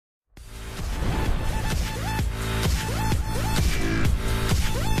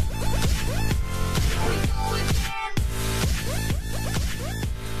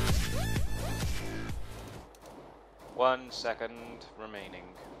1 second remaining.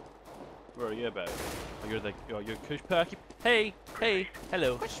 Where are you about? Oh, you're KushPerkyP. Hey,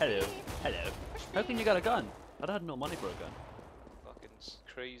 hello. How can you got a gun? I had no money for a gun. Fucking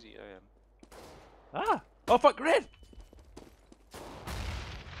crazy I am. Ah! Oh fuck, grenade!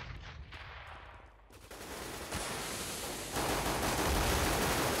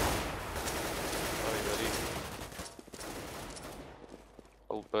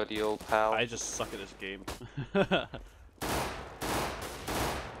 Old buddy, old pal. I just suck at this game.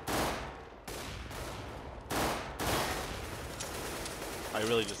 I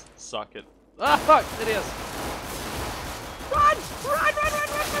really just suck at. Ah fuck! It is! Run!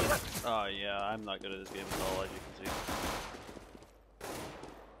 Oh yeah, I'm not good at this game at all, as you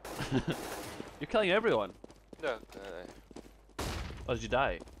can see. You're killing everyone. No, Oh, did you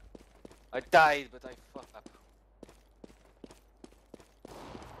die? I died, but I fucked up.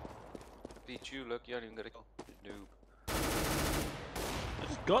 Beat you, look, you ain't even got a kill. You noob. I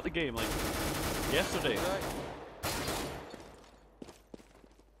just got the game like yesterday.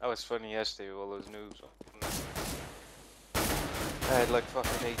 That was funny yesterday with all those noobs. I had like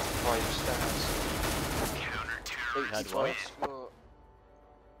fucking 85 stars. 85 score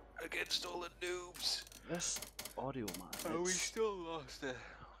against all the noobs. This audio, man. Oh, we still lost it.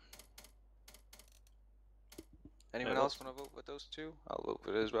 Anyone else want to vote with those two? I'll vote for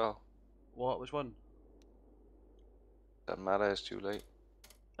it as well. What? Which one? Doesn't matter, it's too late.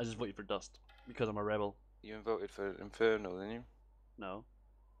 I just voted for Dust because I'm a rebel. You voted for Inferno, didn't you? No.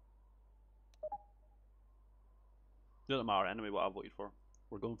 Doesn't matter anyway what I voted for.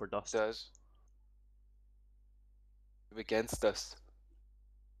 We're going for Dust. It does. I'm against us.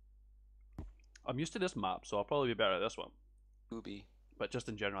 I'm used to this map, so I'll probably be better at this one. Booby. But just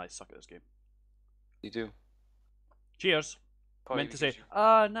in general, I suck at this game. You do. Cheers. Probably Meant to say,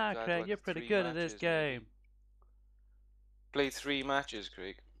 nah, Craig, like you're pretty good at this game. Played 3 matches,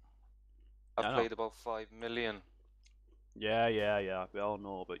 Craig. I've played about 5 million. Yeah. We all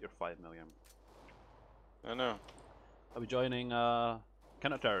know about your 5 million. I know. I'll be joining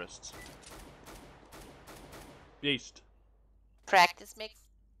counter-terrorists. Beast. Practice makes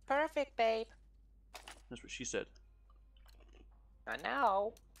perfect, babe. That's what she said. I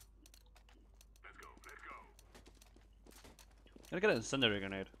know. Can I get an incendiary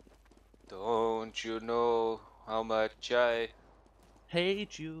grenade? Don't you know how much I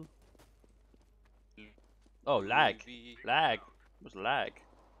hate you? Oh, lag. Lag. It was lag.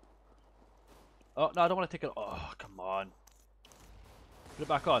 Oh, no, I don't want to take it. Oh, come on. Put it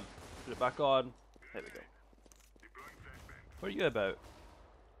back on. Put it back on. There we go. Where are you about?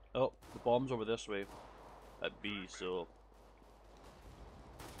 Oh, the bomb's over this way. At B, so.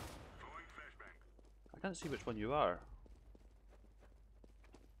 I can't see which one you are.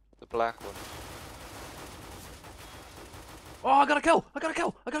 The black one. Oh, I got a kill! I got a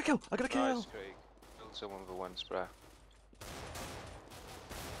kill! I got a kill! I got a kill! Nice, Craig. Killed someone for 1 spray.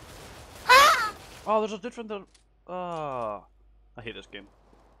 Oh, there's a different. Ah, I hate this game.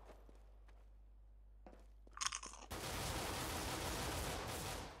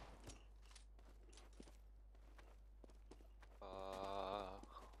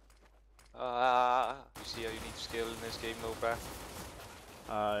 You see how you need skill in this game, though, bruh?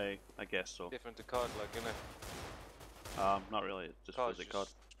 I guess so. Different to COD, like, innit? Not really. It's just COD, physics COD.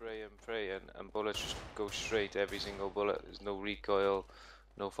 Spray and pray, and bullets just go straight. Every single bullet. There's no recoil,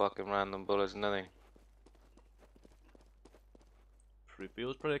 no fucking random bullets, nothing.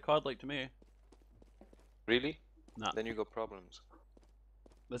 Feels pretty COD-like to me. Really? Nah. Then you got problems.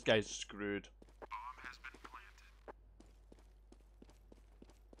 This guy's screwed.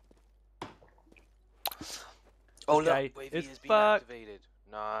 Oh look, wavy it's has been fucked. activated.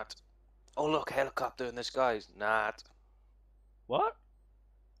 Not. Oh look, helicopter in the skies. Not. What?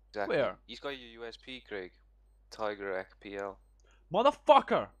 Exactly. Where? He's got your USP, Craig. Tiger XPL.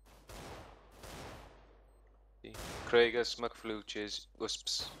 Motherfucker! See? Krieger, Smugflooches,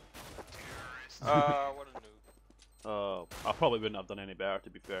 Usps. Ah, what a noob. Oh, I probably wouldn't have done any better, to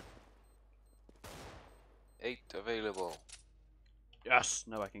be fair. 8 available. Yes!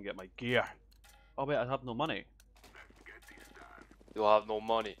 Now I can get my gear. Oh wait, I have no money. You have no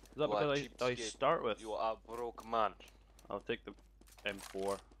money. Is that because I start with? You are broke man. I'll take the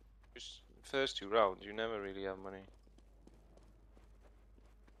M4. Just first 2 rounds, you never really have money.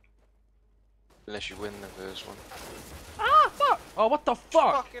 Unless you win the first one. Ah, fuck! Oh, what the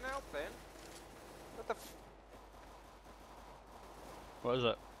fuck? Fucking hell, Ben. What the f... What is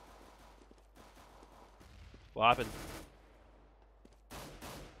it? What happened?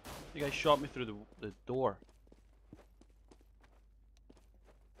 You guys shot me through the door.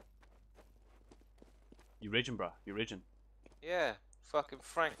 You raging, bruh? You raging? Yeah, fucking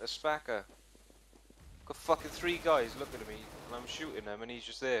Frank the Spacker. Got fucking 3 guys looking at me, and I'm shooting them, and he's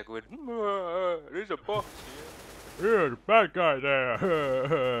just there going, there's a box here. Yeah, the bad guy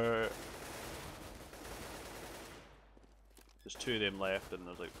there. There's 2 of them left, and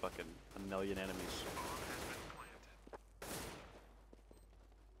there's like fucking a million enemies.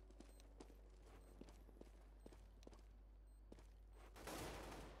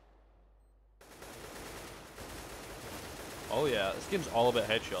 Oh yeah, this game's all about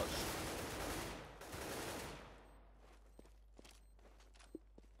headshots.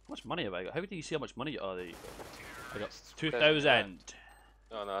 How much money have I got? How do you see how much money? Oh, there you go. I got 2,000.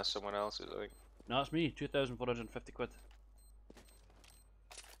 Oh no, that's someone else's, I think. No, it's me. 2,450 quid.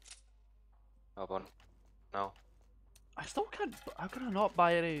 Hold on. No. I still can't. How can I not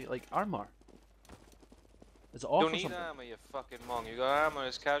buy any like armor? Is it off You or don't need something? armor, you fucking mong. You got armor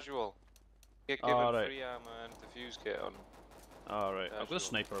as casual. Get given Alright. free armor and defuse kit on. Alright, I've got a Casual.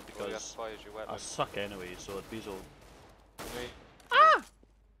 sniper All you have to because buy is your weapon. I suck anyway, so these will. Me? Ah!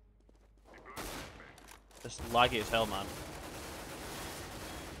 This is laggy as hell, man.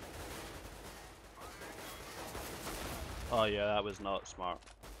 Oh yeah, that was not smart.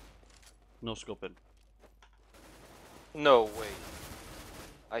 No scoping. No way.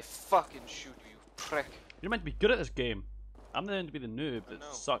 I fucking shoot you, prick. You're meant to be good at this game. I'm meant to be the noob I know.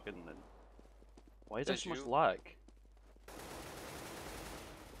 that's sucking. And why is there Says so much you. lag?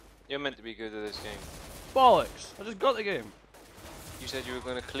 You're meant to be good at this game. Bollocks! I just got the game. You said you were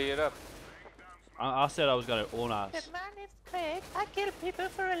going to clear it up. I said I was gonna own My ass. name's Craig. I kill people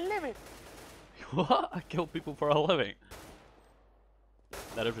for a living. What? I kill people for a living.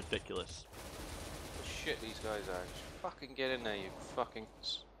 That is ridiculous. Oh, shit, these guys are. Just fucking get in there, you fucking.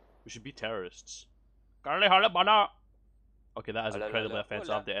 We should be terrorists. Carly Harlebana! Okay, that is Hola, incredibly hola, offensive.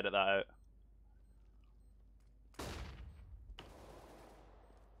 I hola. have to edit that out.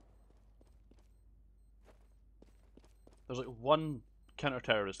 There's like 1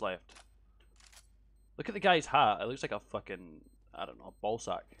 counter-terrorist left. Look at the guy's hat. It looks like a fucking, I don't know, ball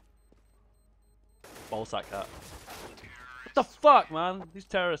sack. Ball sack hat. What the fuck, man? These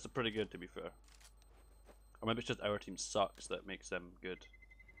terrorists are pretty good, to be fair. Or maybe it's just our team sucks that makes them good.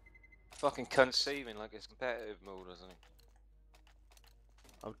 Fucking cunt saving like it's competitive mode, isn't it?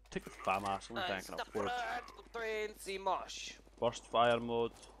 I'll take the FAMAS. Only thing I can afford. Mosh. Burst fire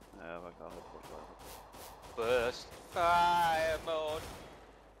mode. Yeah, I can't afford burst fire mode. Burst fire mode.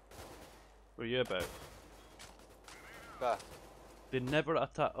 What are you about? Bah. They never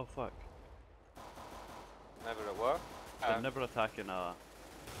attack. Oh fuck. Never at work. They're never attacking.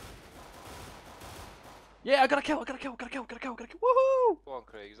 Yeah, I got a kill. I got a kill. Got a kill. Got a kill. Got a kill. Woohoo! Go on,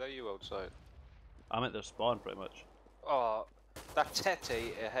 Craig. Is that you outside? I'm at their spawn pretty much. Oh, that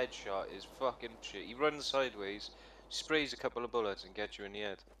Tete a headshot is fucking shit. He runs sideways, sprays a couple of bullets, and gets you in the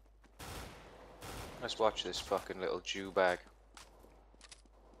head. Let's watch this fucking little Jew bag.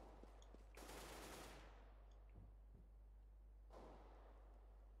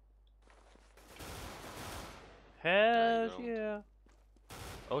 Hell go. yeah.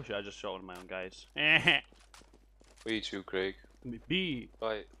 Oh shit, I just shot one of my own guys. Where you two, Craig? B.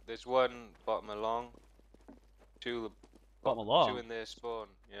 Right, there's one bottom along. Two Bottom along? Two in their spawn,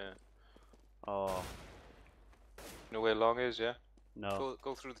 yeah. Oh, You know where long is, yeah? no.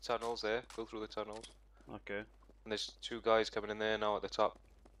 Go through the tunnels there. Go through the tunnels. Okay. And there's 2 guys coming in there now at the top.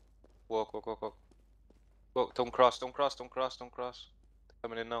 Walk, walk, walk, walk. Walk, don't cross, don't cross, don't cross, don't cross. They're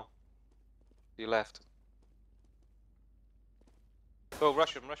coming in now. To your left. Go,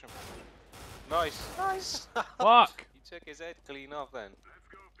 rush him, rush him. Nice, nice. Fuck! You took his head clean off then.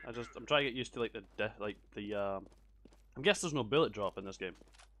 I'm trying to get used to like I'm guessing there's no bullet drop in this game.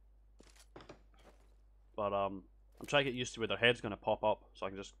 But I'm trying to get used to where their head's gonna pop up, so I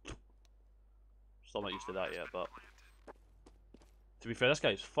can just. Still not used to that yet, but to be fair, this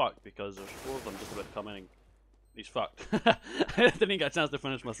guy's fucked because there's 4 of them just about to come in. And he's fucked. I didn't even get a chance to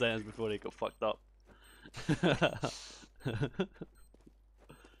finish my sentence before he got fucked up.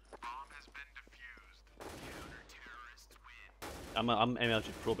 I'm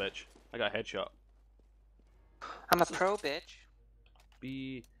MLG pro bitch. I got a headshot. I'm a pro bitch.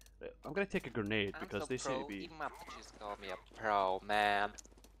 I'm gonna take a grenade I'm because so they seem pro. to be Even my bitches call me a pro, man.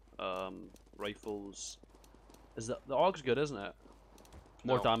 rifles. Is the AUG's good, isn't it?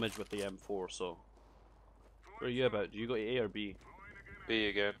 More No. damage with the M4. So, where are you about? Do you go A or B? B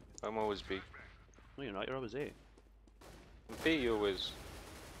again. I'm always B. No, you're not. You're always A. B always.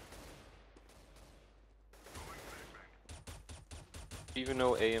 Even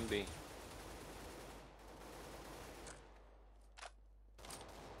though A and B.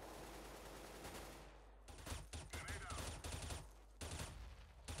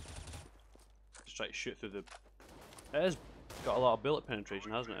 try to shoot through the... It has got a lot of bullet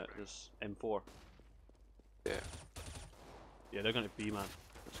penetration, hasn't it? This M4. Yeah. Yeah, they're gonna be, man.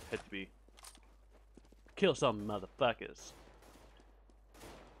 It's hit to be. Kill some motherfuckers.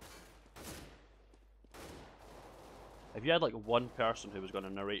 If you had like one person who was gonna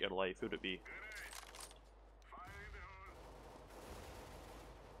narrate your life, who would it be?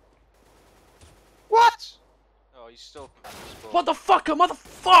 What? Oh, he's still. What the fuck,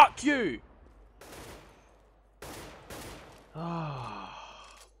 motherfuck you! Ah.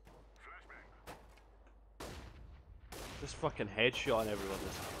 This fucking headshot on everyone,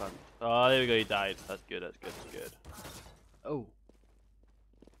 this cunt. Oh, there we go, he died. That's good, that's good, that's good. Oh.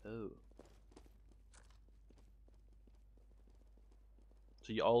 Oh.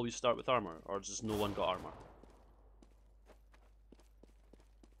 So you always start with armor, or does no one got armor?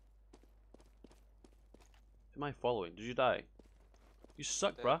 Who am I following? Did you die? You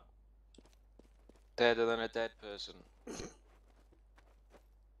suck, Dead. bruh. Deader than a dead person.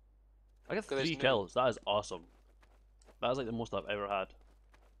 I got Look at this 3 noob. kills. That is awesome. That is like the most I've ever had.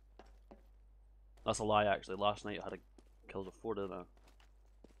 That's a lie, actually. Last night I had kills of 4, didn't I?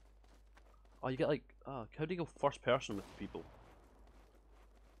 Oh, you get like... Oh, how do you go first person with people?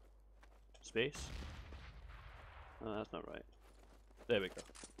 Space? Oh, that's not right. There we go.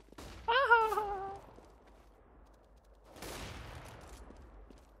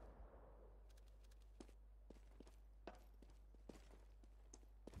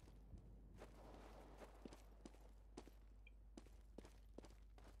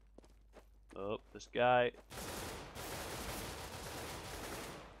 Oh, this guy.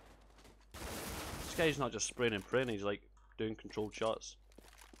 This guy's not just spraying and praying, he's like doing controlled shots.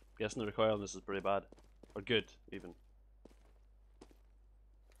 Guessing the recoil on this is pretty bad. Or good, even.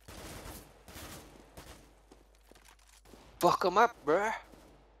 Fuck him up, bruh.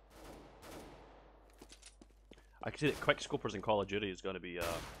 I can see that quick scopers in Call of Duty is going to be, Is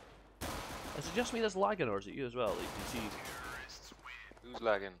it just me that's lagging, or is it you as well? Like, you see... Who's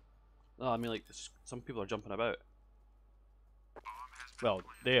lagging? No, I mean, like, some people are jumping about. Well,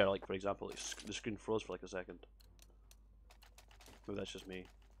 there, like, for example, like, the screen froze for like a second. Maybe that's just me.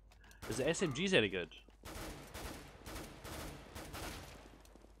 Is the SMGs any good?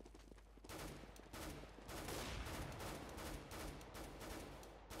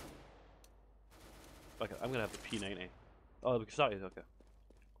 Okay, I'm gonna have the P90. Oh, sorry, okay.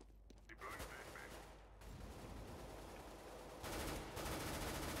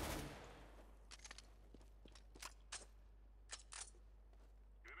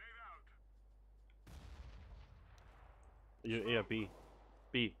 You're A or B?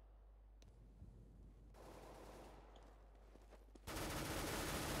 B.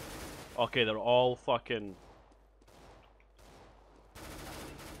 Okay, they're all fucking...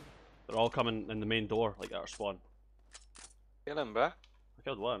 They're all coming in the main door, like at our spawn. Kill him, bruh. I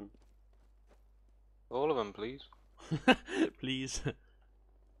killed one. All of them, please. Please.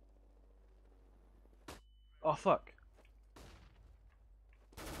 Oh, fuck.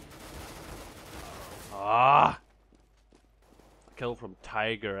 Ah! Kill from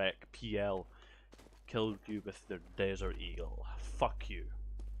Tigerek PL. Killed you with their Desert Eagle. Fuck you.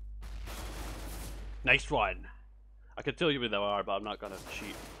 Nice one. I could tell you where they are, but I'm not gonna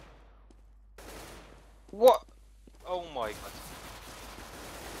cheat. What? Oh my god.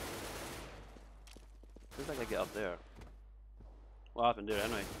 How did I get up there? What happened there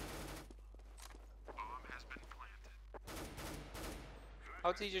anyway?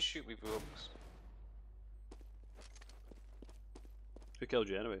 How did he just shoot me, books? Who killed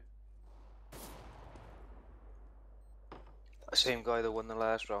you anyway? The same guy that won the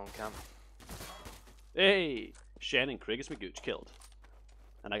last round, Cam. Hey! Shannon Craigus McGooch killed.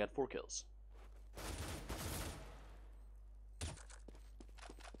 And I got 4 kills.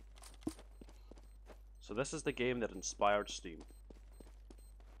 So this is the game that inspired Steam.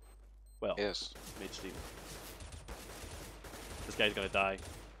 Well, Yes. made Steam. This guy's gonna die.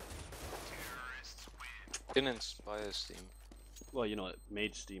 Didn't inspire Steam. Well, you know, it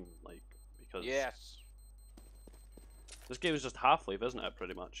made Steam, like, because... Yes. This game is just Half-Life, isn't it,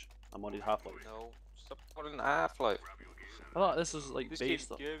 pretty much? I'm on Half-Life. No. Stop calling it Half-Life. I thought this was, like, This based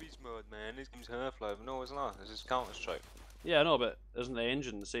game's on... Gary's mode, man. This game's Half-Life. No, it's not. This is Counter-Strike. Yeah, I know, but isn't the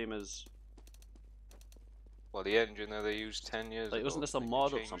engine the same as... Well, the engine that they used 10 years Like, ago. wasn't this a they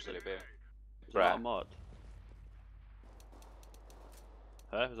mod or changed something? it a bit. Is it not a Bruh. mod?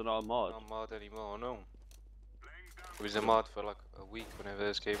 Huh? Is it not a mod? Not a mod anymore, no. It was a mod for like a week when it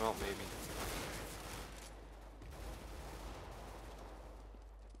first came out, maybe.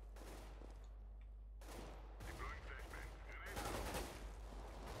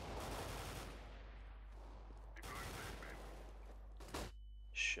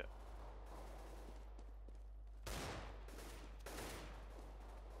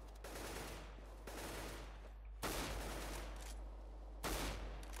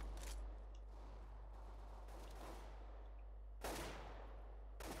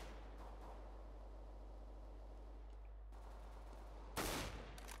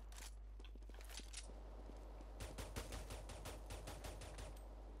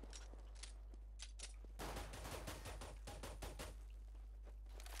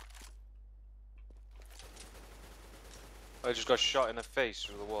 I just got shot in the face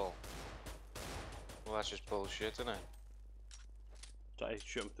through the wall. Well, that's just bullshit, isn't it? Try to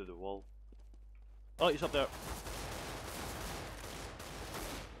shoot him through the wall. Oh, he's up there.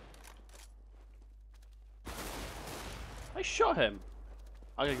 I shot him.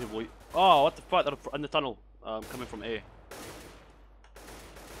 I gotta get wait. Oh, what the fuck? They're in the tunnel. Coming from A. You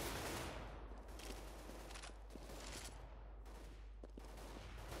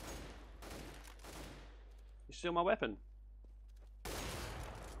steal my weapon.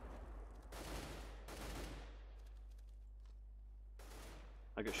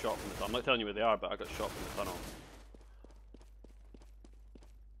 I got shot from the tunnel. I'm not telling you where they are, but I got shot from the tunnel.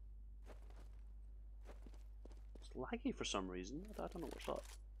 It's laggy for some reason. I don't know what's up.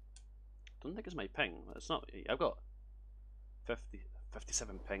 Don't think it's my ping. It's not. I've got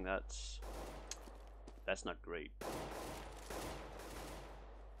 57 ping. That's not great.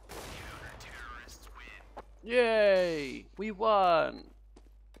 Yay! We won!